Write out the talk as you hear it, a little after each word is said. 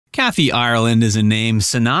Kathy Ireland is a name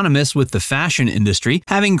synonymous with the fashion industry,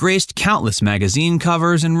 having graced countless magazine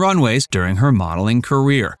covers and runways during her modeling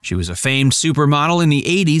career. She was a famed supermodel in the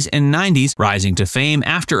 80s and 90s, rising to fame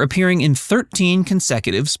after appearing in 13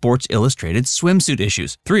 consecutive Sports Illustrated swimsuit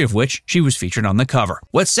issues, 3 of which she was featured on the cover.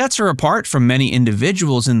 What sets her apart from many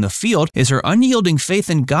individuals in the field is her unyielding faith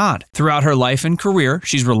in God. Throughout her life and career,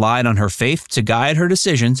 she's relied on her faith to guide her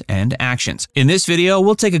decisions and actions. In this video,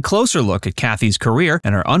 we'll take a closer look at Kathy's career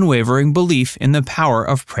and her unwavering belief in the power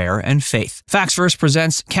of prayer and faith. Facts First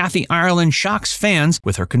presents Kathy Ireland shocks fans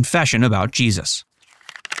with her confession about Jesus.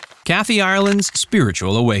 Kathy Ireland's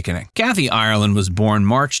spiritual awakening. Kathy Ireland was born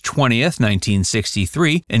March 20th,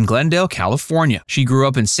 1963 in Glendale, California. She grew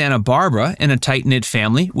up in Santa Barbara in a tight-knit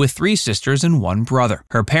family with 3 sisters and 1 brother.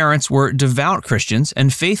 Her parents were devout Christians,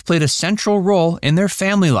 and faith played a central role in their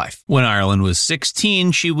family life. When Ireland was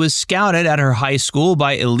 16, she was scouted at her high school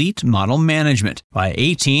by elite model management. By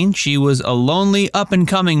 18, she was a lonely,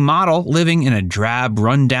 up-and-coming model living in a drab,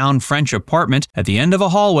 run-down French apartment at the end of a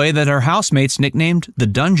hallway that her housemates nicknamed the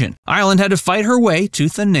Dungeon. Ireland had to fight her way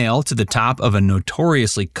tooth and nail to the top of a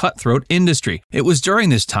notoriously cutthroat industry. It was during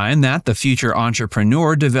this time that the future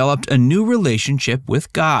entrepreneur developed a new relationship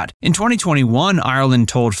with God. In 2021, Ireland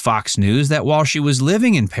told Fox News that while she was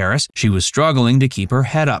living in Paris, she was struggling to keep her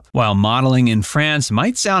head up. While modeling in France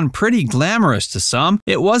might sound pretty glamorous to some,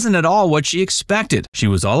 it wasn't at all what she expected. She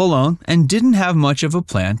was all alone and didn't have much of a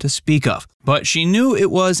plan to speak of. But she knew it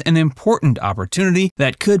was an important opportunity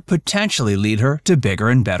that could potentially lead her to bigger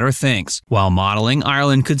and better things. While modeling,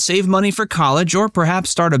 Ireland could save money for college or perhaps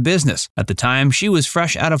start a business. At the time, she was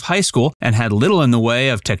fresh out of high school and had little in the way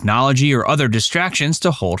of technology or other distractions to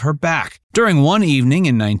hold her back. During one evening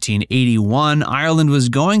in 1981, Ireland was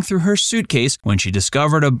going through her suitcase when she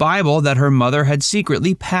discovered a Bible that her mother had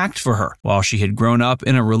secretly packed for her. While she had grown up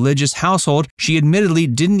in a religious household, she admittedly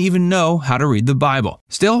didn't even know how to read the Bible.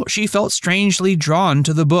 Still, she felt strangely drawn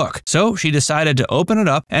to the book, so she decided to open it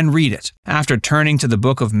up and read it. After turning to the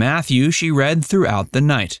book of Matthew, she read throughout the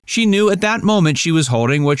night. She knew at that moment she was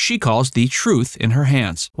holding what she calls the truth in her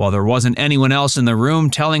hands. While there wasn't anyone else in the room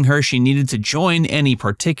telling her she needed to join any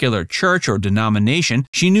particular church or denomination,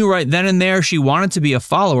 she knew right then and there she wanted to be a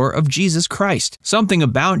follower of Jesus Christ. Something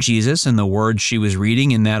about Jesus and the words she was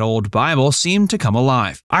reading in that old Bible seemed to come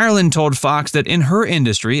alive. Ireland told Fox that in her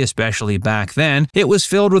industry, especially back then, it was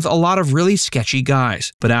filled with a lot of really sketchy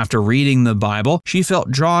guys. But after reading the Bible, she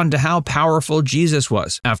felt drawn to how powerful Jesus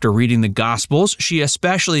was. After reading the Gospels, she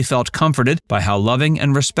especially felt comforted by how loving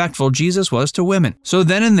and respectful Jesus was to women. So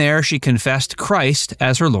then and there, she confessed Christ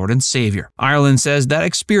as her Lord and Savior. Ireland says that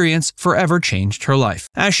experience forever changed her life.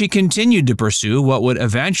 As she continued to pursue what would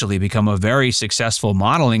eventually become a very successful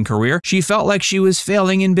modeling career, she felt like she was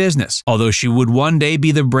failing in business. Although she would one day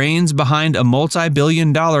be the brains behind a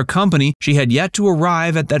multi-billion-dollar company, she had yet to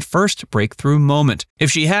arrive at that first breakthrough moment.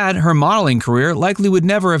 If she had, her modeling career likely would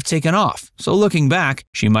never have taken off. So looking back,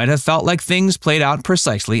 she might have felt like things played out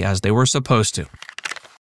precisely as they were supposed to.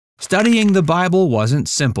 Studying the Bible wasn't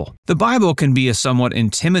simple. The Bible can be a somewhat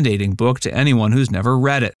intimidating book to anyone who's never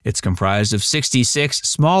read it. It's comprised of 66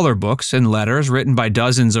 smaller books and letters written by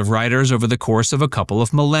dozens of writers over the course of a couple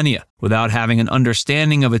of millennia. Without having an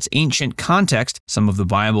understanding of its ancient context, some of the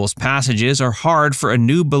Bible's passages are hard for a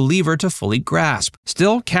new believer to fully grasp.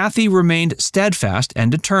 Still, Kathy remained steadfast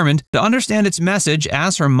and determined to understand its message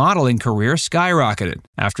as her modeling career skyrocketed.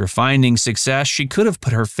 After finding success, she could have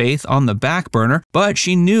put her faith on the back burner, but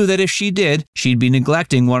she knew that if she did, she'd be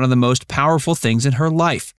neglecting one of the most powerful things in her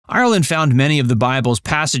life. Ireland found many of the Bible's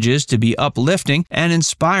passages to be uplifting and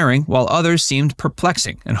inspiring, while others seemed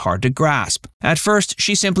perplexing and hard to grasp. At first,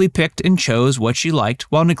 she simply picked and chose what she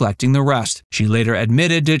liked while neglecting the rest. She later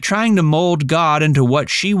admitted to trying to mold God into what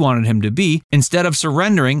she wanted him to be, instead of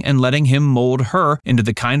surrendering and letting him mold her into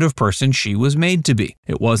the kind of person she was made to be.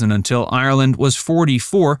 It wasn't until Ireland was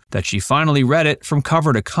 44 that she finally read it from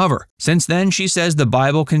cover to cover. Since then, she says the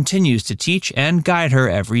Bible continues to teach and guide her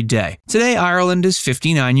every day. Today, Ireland is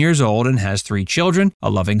 59 years old and has 3 children, a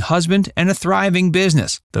loving husband, and a thriving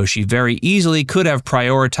business. Though she very easily could have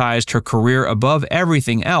prioritized her career above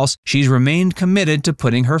everything else, she's remained committed to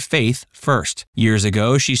putting her faith first. Years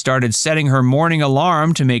ago, she started setting her morning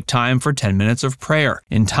alarm to make time for 10 minutes of prayer.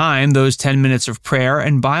 In time, those 10 minutes of prayer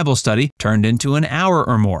and Bible study turned into an hour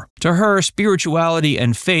or more. To her, spirituality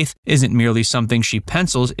and faith isn't merely something she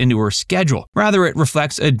pencils into her schedule. Rather, it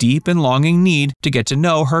reflects a deep and longing need to get to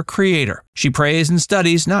know her Creator. She prays and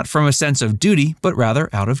studies not from a sense of duty, but rather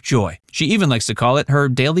out of joy. She even likes to call it her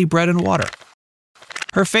daily bread and water.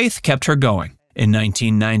 Her faith kept her going. In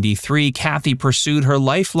 1993, Kathy pursued her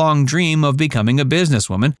lifelong dream of becoming a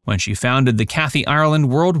businesswoman when she founded the Kathy Ireland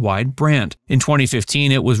worldwide brand. In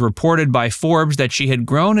 2015, it was reported by Forbes that she had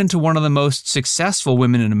grown into one of the most successful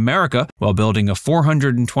women in America while building a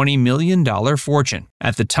 $420 million fortune.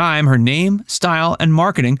 At the time, her name, style, and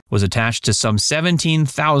marketing was attached to some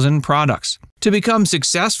 17,000 products. To become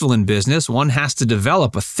successful in business, one has to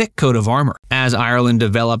develop a thick coat of armor. As Ireland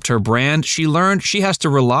developed her brand, she learned she has to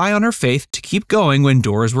rely on her faith to keep going when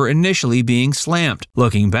doors were initially being slammed.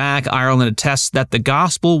 Looking back, Ireland attests that the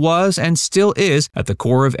gospel was and still is at the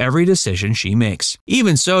core of every decision she makes.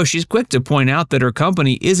 Even so, she's quick to point out that her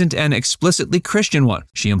company isn't an explicitly Christian one.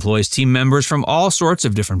 She employs team members from all sorts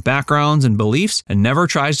of different backgrounds and beliefs and never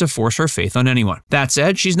tries to force her faith on anyone. That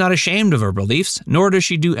said, she's not ashamed of her beliefs, nor does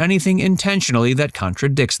she do anything intentionally that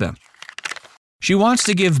contradicts them. She wants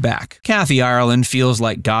to give back. Kathy Ireland feels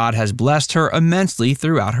like God has blessed her immensely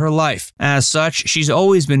throughout her life. As such, she's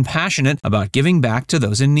always been passionate about giving back to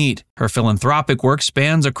those in need. Her philanthropic work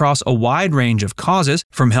spans across a wide range of causes,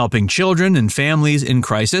 from helping children and families in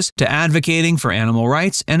crisis to advocating for animal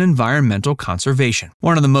rights and environmental conservation.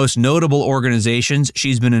 One of the most notable organizations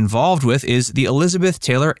she's been involved with is the Elizabeth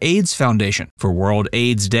Taylor AIDS Foundation. For World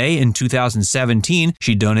AIDS Day in 2017,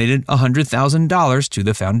 she donated $100,000 to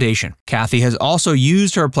the foundation. Kathy has also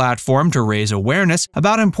used her platform to raise awareness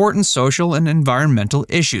about important social and environmental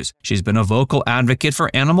issues. She's been a vocal advocate for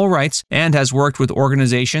animal rights and has worked with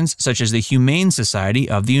organizations such as the Humane Society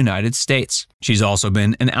of the United States. She's also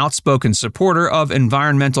been an outspoken supporter of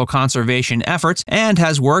environmental conservation efforts and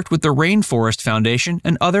has worked with the Rainforest Foundation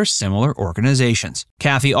and other similar organizations.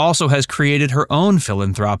 Kathy also has created her own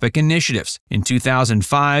philanthropic initiatives. In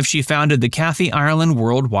 2005, she founded the Kathy Ireland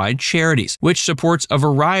Worldwide Charities, which supports a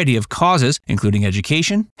variety of causes, including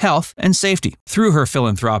education, health, and safety. Through her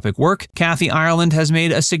philanthropic work, Kathy Ireland has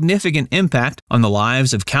made a significant impact on the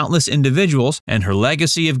lives of countless individuals, and her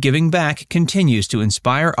legacy of giving back continues to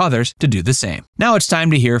inspire others to do the same. Now it's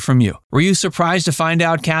time to hear from you. Were you surprised to find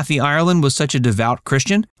out Kathy Ireland was such a devout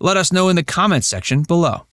Christian? Let us know in the comments section below.